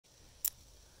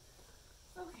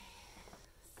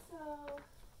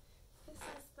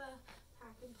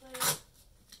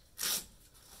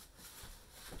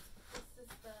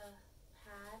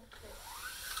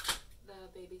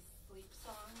sleep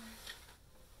song.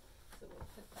 So we'll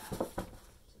put that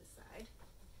to the side.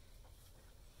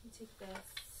 You take this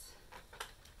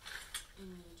and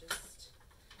you just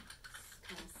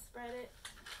kind of spread it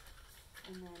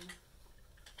and then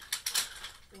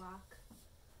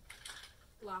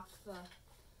lock the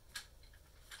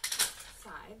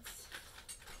sides,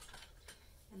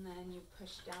 and then you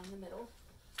push down the middle,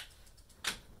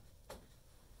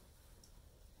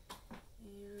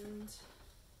 and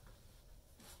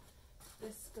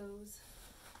this goes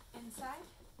inside,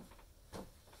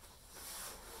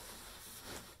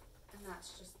 and that's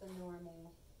just the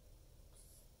normal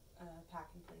pack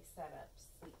and play setup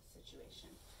sleep situation.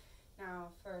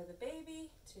 Now for the baby,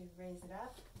 to raise it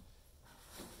up,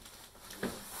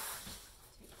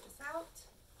 take this out,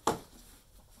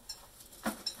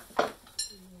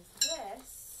 use this.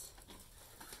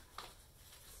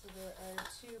 So there are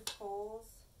two poles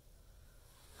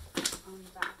on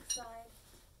the back side,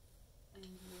 and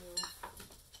you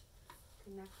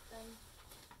connect them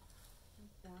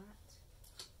like that.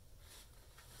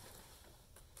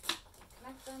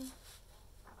 Connect them,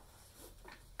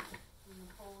 and the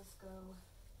poles go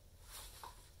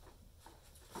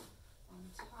on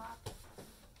top,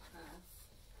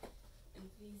 and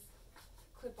these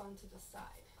clip onto the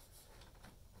side.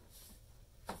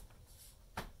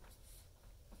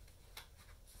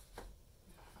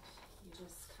 You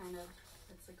just kind of,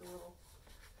 it's like a little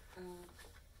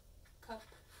cup,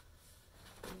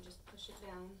 and you just push it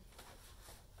down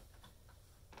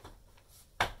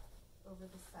over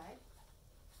the side.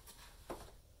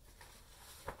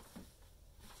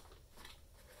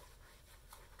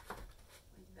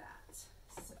 Like that.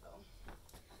 So, I'll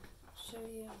show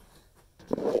you.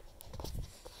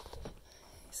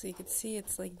 So you can see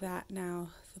it's like that now.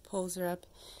 The poles are up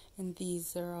and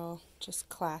these are all just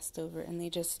clasped over, and they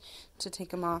just, to take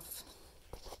them off,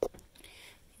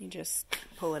 you just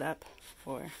pull it up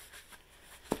or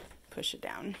push it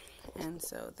down. And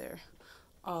so they're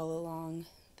all along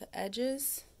the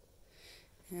edges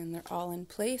and they're all in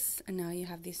place, and now you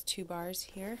have these two bars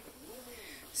here.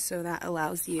 So that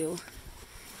allows you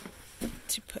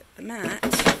to put the mat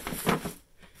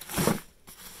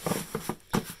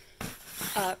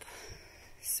up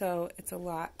so it's a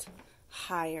lot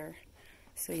higher,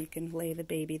 so you can lay the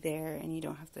baby there and you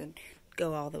don't have to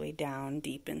go all the way down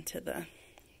deep into the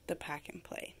pack and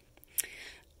play.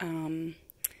 And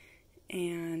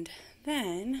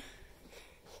then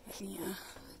let me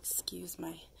excuse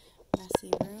my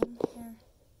messy room here.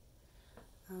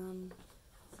 So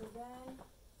then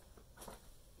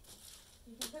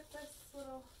you can put this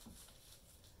little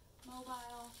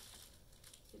mobile,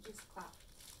 it just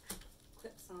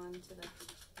clips on to the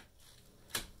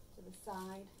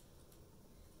side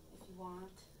if you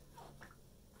want.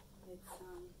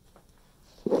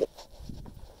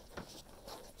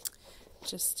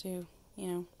 It's just to, you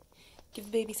know, give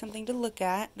the baby something to look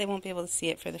at. They won't be able to see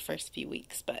it for the first few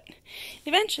weeks, but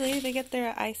eventually they get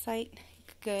their eyesight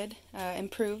good,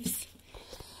 improves.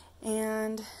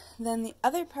 And then the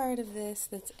other part of this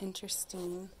that's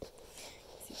interesting,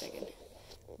 let's see if I can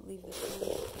leave this in for a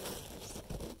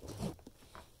second,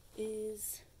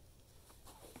 is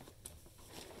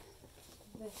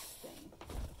this thing.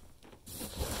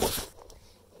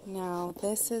 Now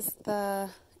this is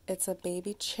it's a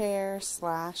baby chair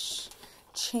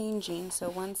 / changing. So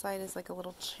one side is like a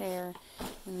little chair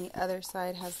and the other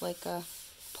side has like a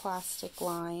plastic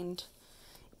lined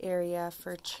area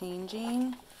for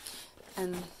changing,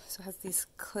 and so it has these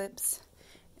clips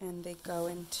and they go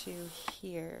into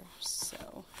here,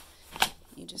 so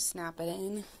you just snap it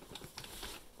in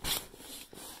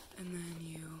and then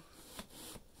you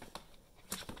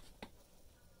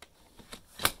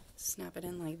snap it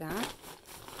in like that,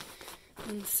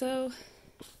 and so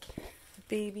the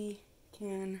baby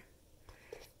can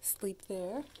sleep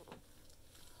there.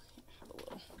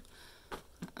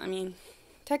 I mean,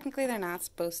 technically they're not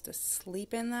supposed to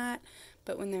sleep in that,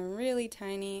 but when they're really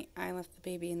tiny, I left the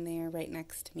baby in there right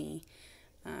next to me,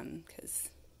 because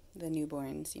the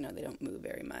newborns, you know, they don't move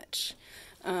very much.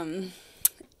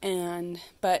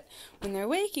 But when they're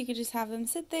awake, you could just have them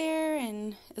sit there,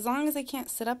 and as long as they can't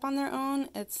sit up on their own,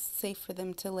 it's safe for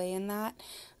them to lay in that,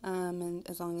 and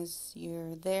as long as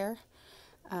you're there.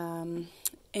 And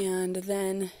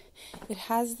then it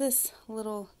has this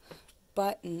little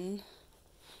button,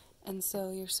 and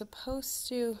so you're supposed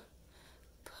to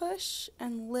push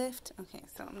and lift. Okay,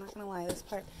 so I'm not going to lie, this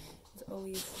part is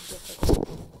always difficult,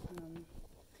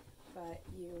 but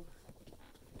you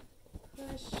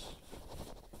push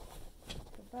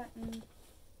the button, let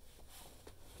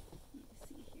me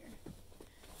see here,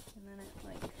 and then it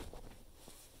like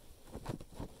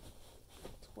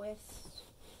twist.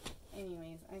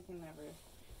 Anyways, I can never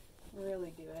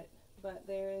really do it, but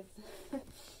there is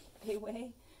a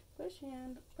way. Push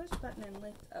hand, push button and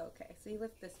lift. Oh, okay, so you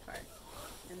lift this part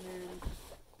and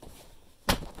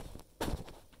then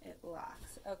it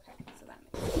locks. Okay, so that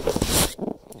makes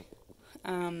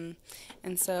sense.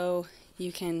 And so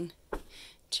you can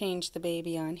change the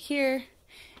baby on here,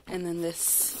 and then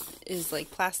this is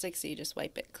like plastic, so you just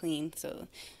wipe it clean, so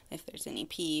if there's any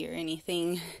pee or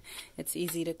anything, it's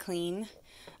easy to clean.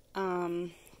 I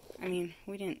mean,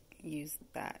 we didn't use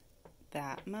that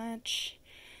much,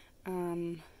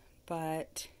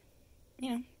 but, you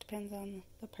know, depends on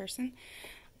the person.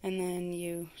 And then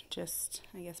you just,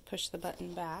 I guess, push the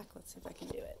button back. Let's see if I can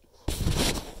do it.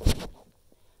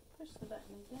 Push the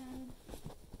button again.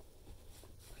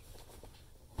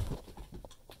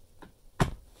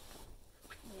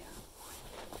 Yeah.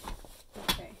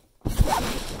 Okay.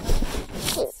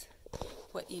 That's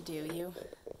what you do. You,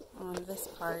 on this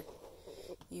part,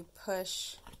 you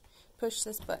push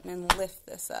this button and lift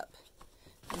this up,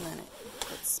 and then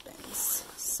it spins.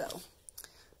 So,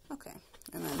 okay,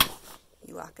 and then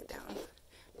you lock it down,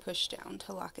 push down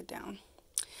to lock it down.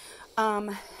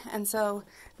 And so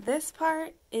this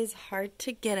part is hard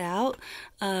to get out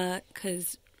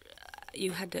because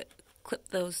you had to clip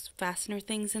those fastener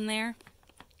things in there.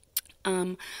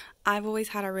 I've always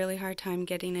had a really hard time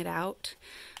getting it out,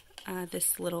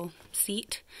 this little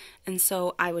seat, and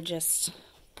so I would just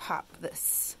pop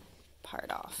this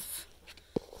part off.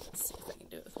 Let's see if I can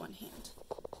do it with one hand.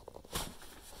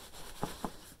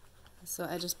 So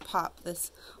I just pop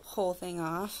this whole thing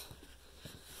off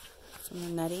from the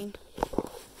netting,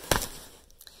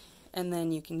 and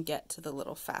then you can get to the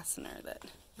little fastener that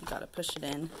you gotta push it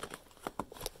in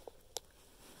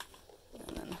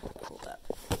and then pull it up.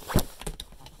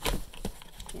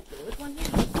 Can't do it with one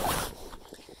hand.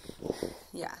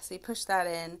 Yeah, so you push that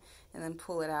in and then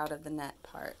pull it out of the net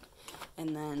part,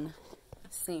 and then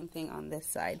same thing on this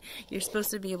side. You're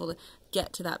supposed to be able to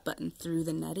get to that button through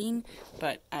the netting,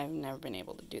 but I've never been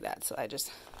able to do that, so I just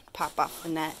pop off the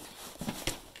net,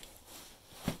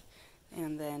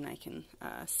 and then I can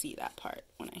see that part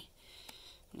when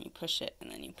you push it, and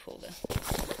then you pull the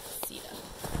seat up,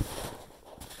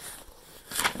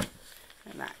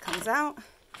 and that comes out,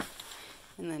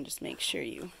 and then just make sure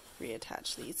you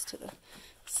reattach these to the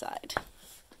side.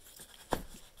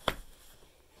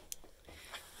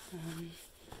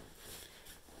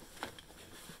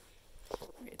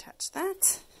 Reattach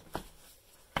that,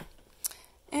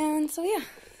 and so yeah,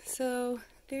 so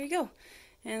there you go.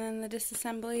 And then the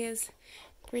disassembly is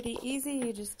pretty easy.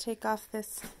 You just take off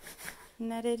this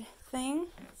netted thing.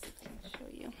 Let's show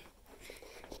you.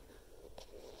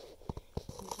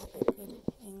 Get a good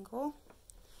angle.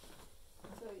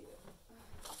 So you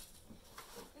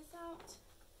take this out,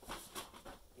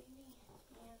 baby,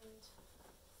 and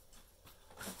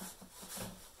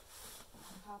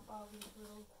pop all these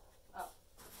little,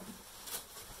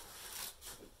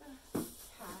 take the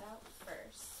pad out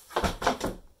first,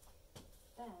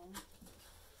 then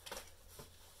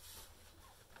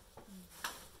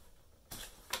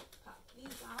pop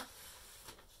these off,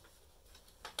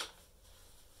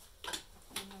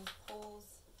 and those poles,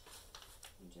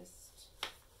 and just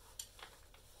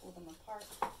pull them apart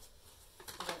so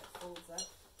that it folds up.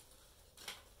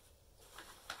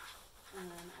 And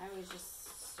then I always just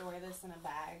store this in a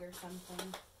bag or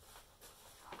something.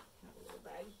 I have a little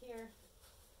bag here.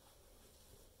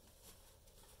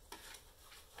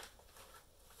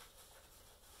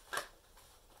 So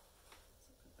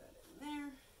put that in there.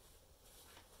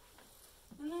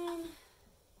 And then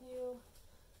you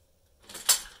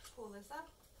pull this up.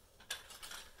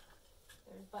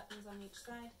 There's buttons on each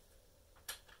side.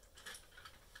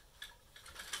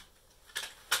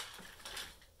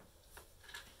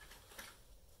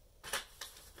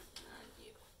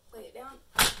 Lay it down,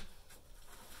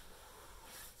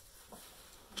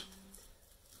 and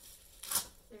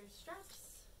there's straps.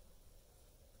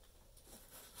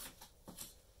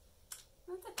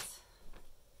 That's it.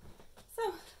 So,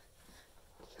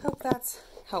 hope that's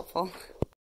helpful.